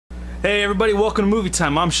Hey everybody, welcome to Movie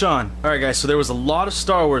Time. I'm Sean. Alright guys, so there was a lot of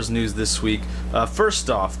Star Wars news this week. First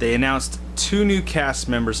off, they announced 2 new cast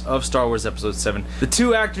members of Star Wars Episode 7. The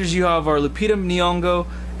 2 actors you have are Lupita Nyong'o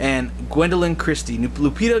and Gwendolyn Christie.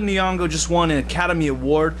 Lupita Nyong'o just won an Academy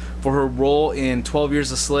Award for her role in 12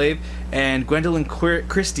 Years a Slave, and Gwendolyn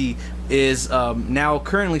Christie is now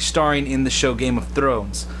currently starring in the show Game of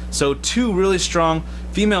Thrones. So 2 really strong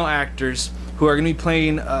female actors who are going to be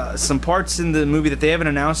playing some parts in the movie that they haven't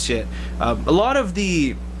announced yet. A lot of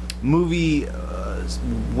the movie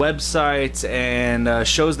websites and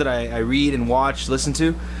shows that I read and watch, listen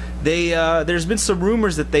to, there's been some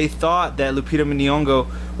rumors that they thought that Lupita Nyong'o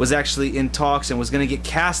was actually in talks and was going to get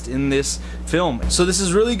cast in this film. So this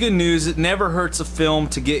is really good news. It never hurts a film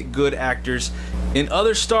to get good actors. In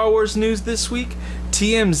other Star Wars news this week,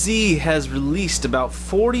 TMZ has released about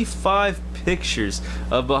 45 pictures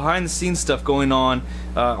of behind the scenes stuff going on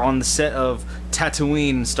the set of Tatooine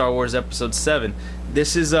in Star Wars Episode 7.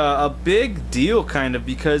 This is a big deal kind of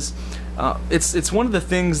because it's one of the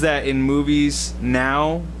things that in movies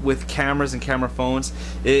now with cameras and camera phones,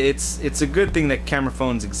 it's a good thing that camera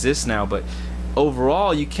phones exist now, but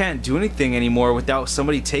overall you can't do anything anymore without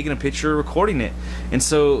somebody taking a picture or recording it. And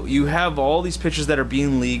so you have all these pictures that are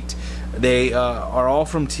being leaked. They are all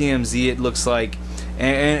from TMZ, it looks like,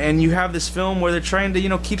 and you have this film where they're trying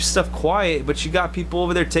to keep stuff quiet, but you got people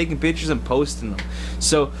over there taking pictures and posting them.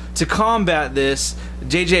 So to combat this,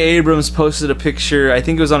 J.J. Abrams posted a picture, I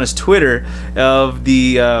think it was on his Twitter, of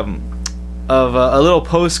the a little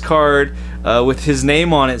postcard with his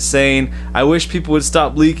name on it saying, "I wish people would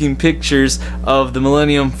stop leaking pictures of the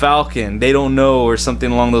Millennium Falcon. They don't know," or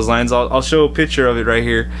something along those lines. I'll show a picture of it right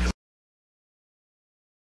here.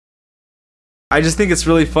 I just think it's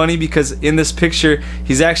really funny because in this picture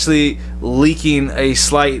he's actually leaking a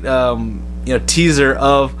slight teaser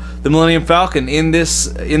of the Millennium Falcon. In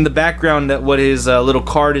the background, that what his little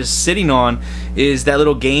card is sitting on is that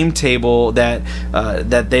little game table that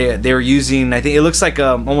they were using. I think it looks like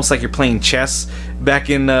almost like you're playing chess back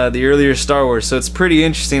in the earlier Star Wars. So it's pretty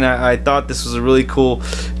interesting. I thought this was a really cool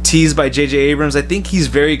tease by J.J. Abrams. I think he's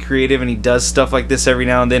very creative and he does stuff like this every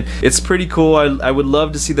now and then. It's pretty cool. I would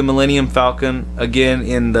love to see the Millennium Falcon again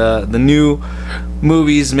in the new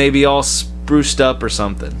movies, maybe all spruced up or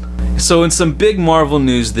something. So in some big Marvel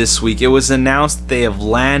news this week, it was announced that they have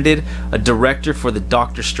landed a director for the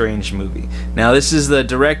Doctor Strange movie. Now this is the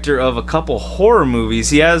director of a couple horror movies.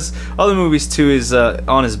 He has other movies too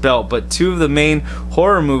on his belt, but 2 of the main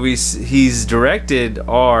horror movies he's directed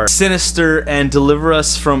are Sinister and Deliver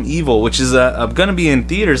Us from Evil, which is going to be in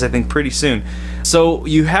theaters I think pretty soon. So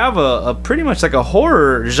you have a pretty much like a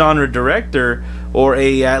horror genre director, or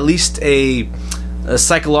at least a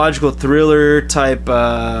psychological thriller type,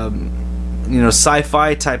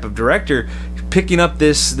 sci-fi type of director picking up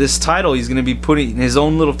this title. He's going to be putting his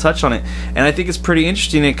own little touch on it, and I think it's pretty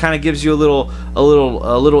interesting. It kind of gives you a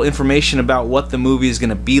little information about what the movie is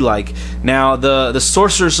going to be like. Now, the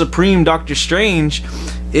Sorcerer Supreme Doctor Strange,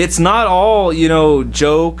 it's not all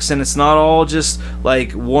jokes, and it's not all just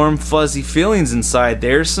like warm fuzzy feelings inside.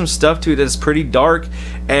 There's some stuff to it that's pretty dark,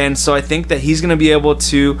 and so I think that he's going to be able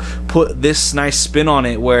to put this nice spin on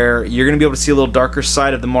it where you're going to be able to see a little darker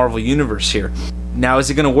side of the Marvel Universe here. Now, is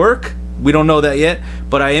it going to work? We don't know that yet,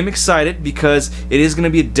 but I am excited because it is going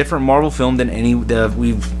to be a different Marvel film than any that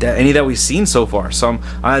we've seen so far. So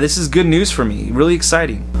this is good news for me. Really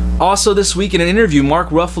exciting. Also this week in an interview, Mark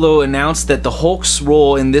Ruffalo announced that the Hulk's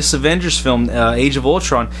role in this Avengers film, Age of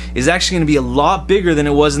Ultron, is actually going to be a lot bigger than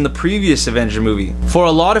it was in the previous Avenger movie. For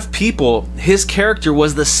a lot of people, his character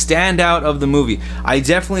was the standout of the movie. I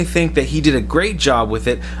definitely think that he did a great job with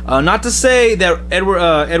it. Not to say that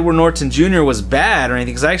Edward Norton Jr. was bad or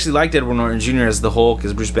anything, because I actually liked Edward Norton Jr. as the Hulk,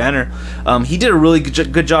 as Bruce Banner. He did a really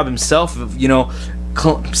good job himself of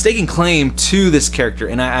staking claim to this character,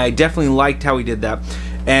 and I definitely liked how he did that.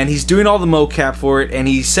 And he's doing all the mocap for it, and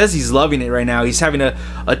he says he's loving it right now. He's having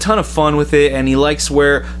a ton of fun with it, and he likes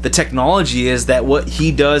where the technology is, that what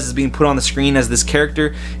he does is being put on the screen as this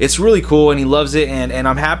character. It's really cool, and he loves it, and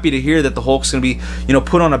I'm happy to hear that the Hulk's going to be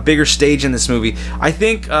put on a bigger stage in this movie. I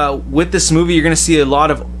think with this movie you're going to see a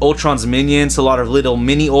lot of Ultron's minions, a lot of little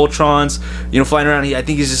mini Ultrons flying around. I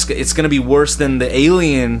think it's going to be worse than the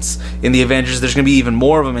aliens in the Avengers. There's going to be even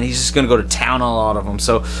more of them, and he's just going to go to town on a lot of them.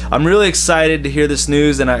 So I'm really excited to hear this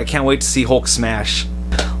news, and I can't wait to see Hulk smash.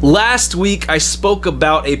 Last week I spoke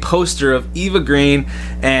about a poster of Eva Green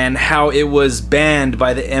and how it was banned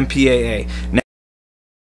by the MPAA.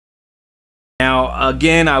 Now,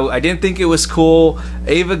 again, I didn't think it was cool.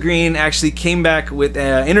 Ava Green actually came back with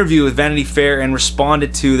an interview with Vanity Fair and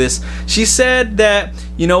responded to this. She said that,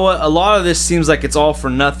 you know what, a lot of this seems like it's all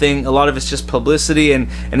for nothing. A lot of it's just publicity, and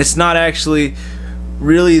it's not actually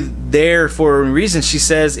really there for a reason. She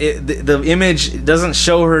says the image doesn't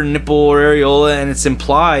show her nipple or areola, and it's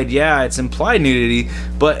implied. Yeah, it's implied nudity,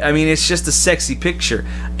 but I mean, it's just a sexy picture.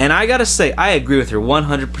 And I gotta say, I agree with her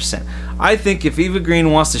 100%. I think if Eva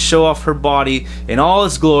Green wants to show off her body in all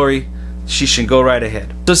its glory, she should go right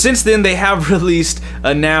ahead. So since then, they have released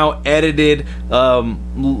a now edited,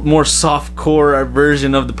 more softcore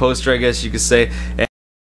version of the poster, I guess you could say.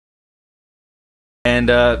 And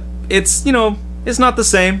it's, you know, it's not the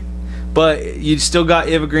same, but you still got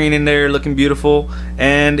Eva Green in there looking beautiful,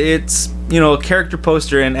 and it's, you know, a character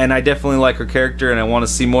poster, and I definitely like her character, and I want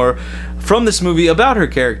to see more from this movie about her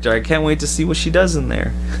character. I can't wait to see what she does in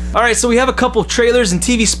there. Alright, so we have a couple trailers and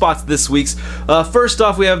TV spots this week. First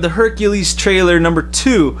off, we have the Hercules trailer number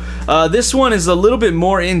 2. This one is a little bit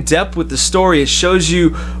more in-depth with the story. It shows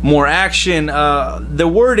you more action. The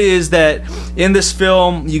word is that in this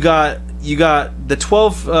film, you got the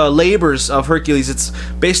 12 labors of Hercules. It's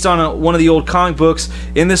based on one of the old comic books.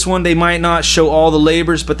 In this one, they might not show all the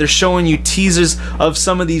labors, but they're showing you teasers of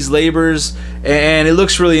some of these labors, and it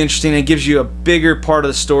looks really interesting. It gives you a bigger part of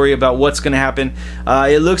the story about what's going to happen.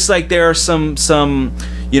 It looks like there are some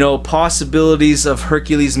you know, possibilities of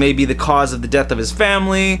Hercules may be the cause of the death of his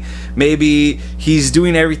family. Maybe he's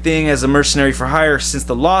doing everything as a mercenary for hire since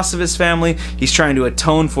the loss of his family. He's trying to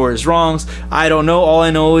atone for his wrongs. I don't know. All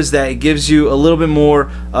I know is that it gives you a little bit more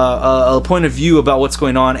a point of view about what's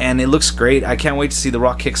going on, and it looks great. I can't wait to see The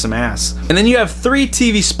Rock kick some ass. And then you have 3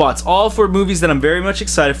 TV spots, all for movies that I'm very much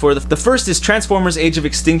excited for. The first is Transformers Age of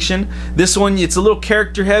Extinction. This one, it's a little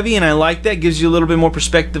character heavy, and I like that. It gives you a little bit more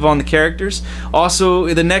perspective on the characters. Also,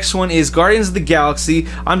 the next one is Guardians of the Galaxy.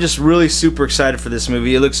 I'm just really super excited for this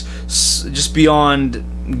movie. It looks just beyond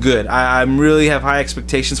good. I really have high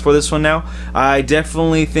expectations for this one now. I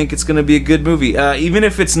definitely think it's going to be a good movie. Even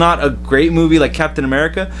if it's not a great movie like Captain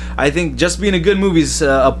America, I think just being a good movie is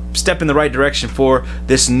a step in the right direction for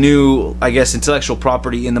this new, I guess, intellectual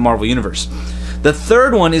property in the Marvel Universe. The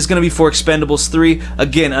third one is going to be for Expendables 3.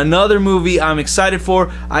 Again, another movie I'm excited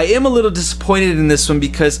for. I am a little disappointed in this one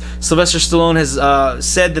because Sylvester Stallone has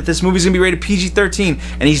said that this movie is going to be rated PG-13,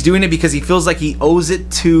 and he's doing it because he feels like he owes it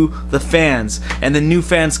to the fans and the new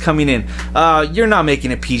fans coming in. You're not making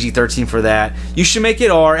it PG-13 for that. You should make it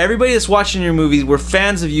R. Everybody that's watching your movies were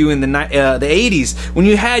fans of you in the 80s when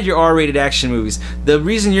you had your R-rated action movies. The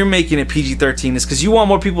reason you're making it PG-13 is because you want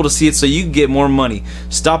more people to see it so you can get more money.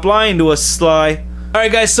 Stop lying to us, Sly. Alright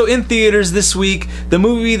guys, so in theaters this week, the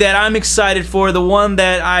movie that I'm excited for, the one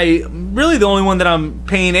that really the only one that I'm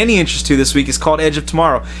paying any interest to this week, is called Edge of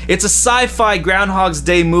Tomorrow. It's a sci-fi Groundhog's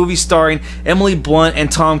Day movie starring Emily Blunt and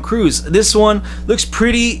Tom Cruise. This one looks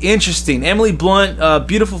pretty interesting. Emily Blunt,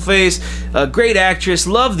 beautiful face, great actress,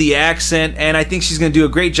 love the accent, and I think she's going to do a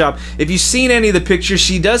great job. If you've seen any of the pictures,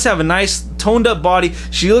 she does have a nice toned up body.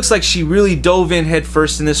 She looks like she really dove in head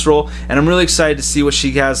first in this role, and I'm really excited to see what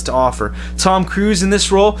she has to offer. Tom Cruise in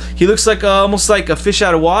this role, he looks like almost like a fish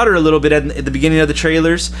out of water a little bit at the beginning of the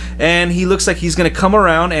trailers, and he looks like he's gonna come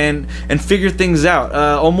around and figure things out,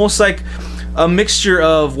 almost like a mixture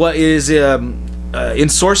of what is in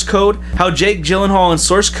Source Code, how Jake Gyllenhaal in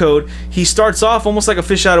Source Code, he starts off almost like a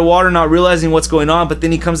fish out of water, not realizing what's going on, but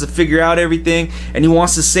then he comes to figure out everything, and he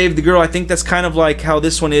wants to save the girl. I think that's kind of like how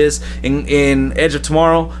this one is in Edge of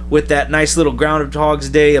Tomorrow, with that nice little Groundhog's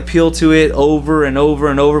Day appeal to it, over and over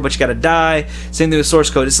and over, but you gotta die. Same thing with Source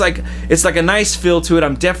Code. It's like a nice feel to it.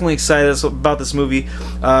 I'm definitely excited about this movie,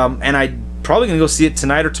 and I probably gonna go see it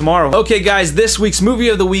tonight or tomorrow. Okay guys, this week's movie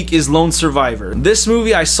of the week is Lone Survivor. This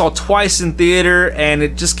movie I saw twice in theater, and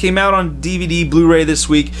it just came out on DVD, Blu-ray this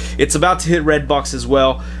week. It's about to hit Redbox as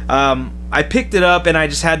well. I picked it up and I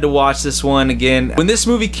just had to watch this one again. When this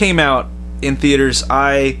movie came out in theaters,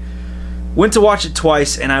 I went to watch it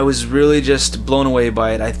twice, and I was really just blown away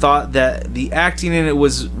by it. I thought that the acting in it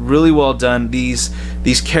was really well done. These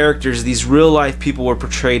characters, these real life people, were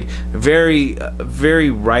portrayed very, very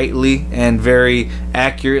rightly and very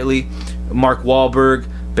accurately. Mark Wahlberg,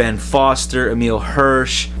 Ben Foster, Emile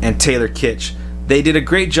Hirsch, and Taylor Kitsch. They did a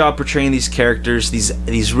great job portraying these characters,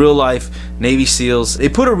 these real life Navy SEALs. They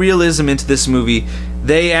put a realism into this movie,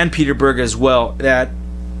 they and Peter Berg as well, that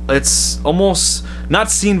it's almost not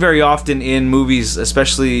seen very often in movies,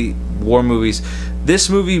 especially war movies. This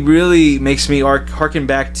movie really makes me harken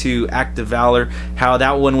back to Act of Valor, how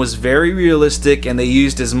that one was very realistic, and they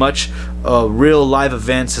used as much real live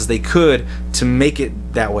events as they could to make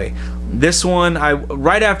it that way. This one,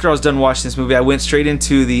 right after I was done watching this movie, I went straight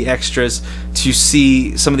into the extras to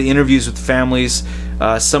see some of the interviews with families,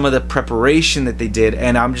 some of the preparation that they did,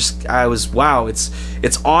 and I was wow, it's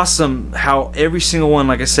awesome how every single one,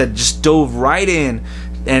 like I said, just dove right in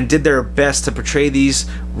and did their best to portray these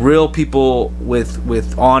real people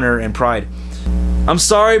with honor and pride. I'm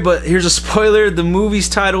sorry, but here's a spoiler: the movie's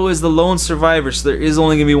title is The Lone Survivor, so there is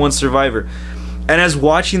only gonna be one survivor. And as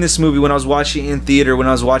watching this movie, when I was watching it in theater, when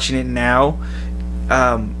I was watching it now,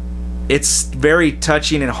 it's very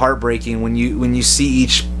touching and heartbreaking when you see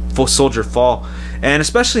each full soldier fall. And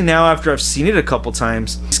especially now after I've seen it a couple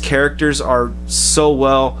times, these characters are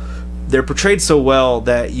they're portrayed so well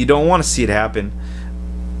that you don't want to see it happen.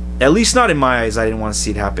 At least not in my eyes, I didn't want to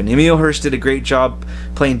see it happen. Emil Hirsch did a great job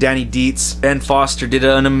playing Danny Dietz. Ben Foster did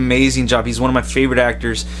an amazing job. He's one of my favorite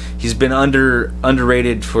actors. He's been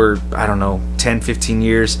underrated for, I don't know, 10, 15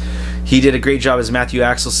 years. He did a great job as Matthew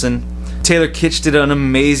Axelson. Taylor Kitsch did an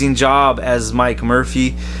amazing job as Mike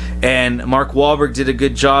Murphy. And Mark Wahlberg did a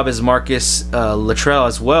good job as Marcus Luttrell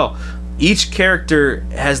as well. Each character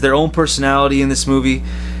has their own personality in this movie.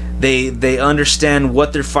 They understand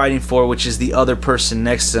what they're fighting for, which is the other person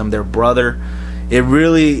next to them, their brother. It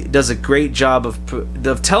really does a great job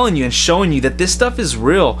of telling you and showing you that this stuff is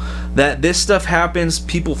real, that this stuff happens.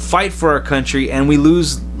 People fight for our country, and we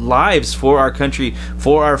lose lives for our country,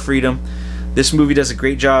 for our freedom. This movie does a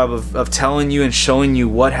great job of telling you and showing you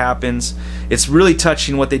what happens. It's really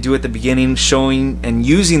touching what they do at the beginning, showing and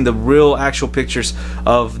using the real actual pictures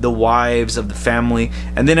of the wives of the family,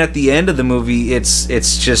 and then at the end of the movie it's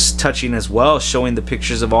just touching as well, showing the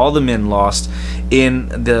pictures of all the men lost in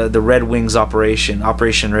the Red Wings Operation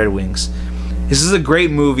Red Wings. This is a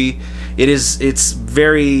great movie. It's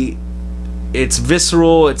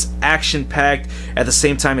visceral, it's action packed, at the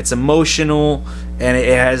same time it's emotional, and it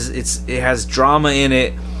has drama in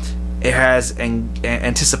it. It has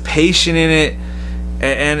anticipation in it,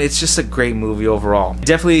 and it's just a great movie overall. I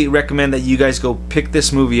definitely recommend that you guys go pick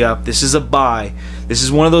this movie up. This is a buy. This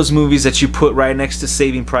is one of those movies that you put right next to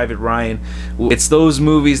Saving Private Ryan. It's those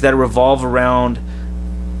movies that revolve around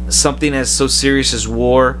something as so serious as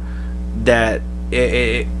war, and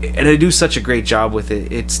they do such a great job with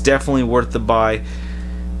it. It's definitely worth the buy.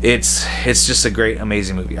 It's just a great,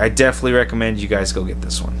 amazing movie. I definitely recommend you guys go get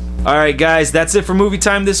this one. Alright guys, that's it for Movie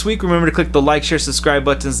Time this week. Remember to click the like, share, subscribe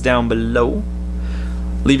buttons down below.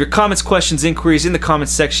 Leave your comments, questions, inquiries in the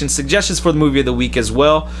comments section. Suggestions for the movie of the week as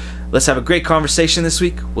well. Let's have a great conversation this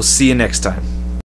week. We'll see you next time.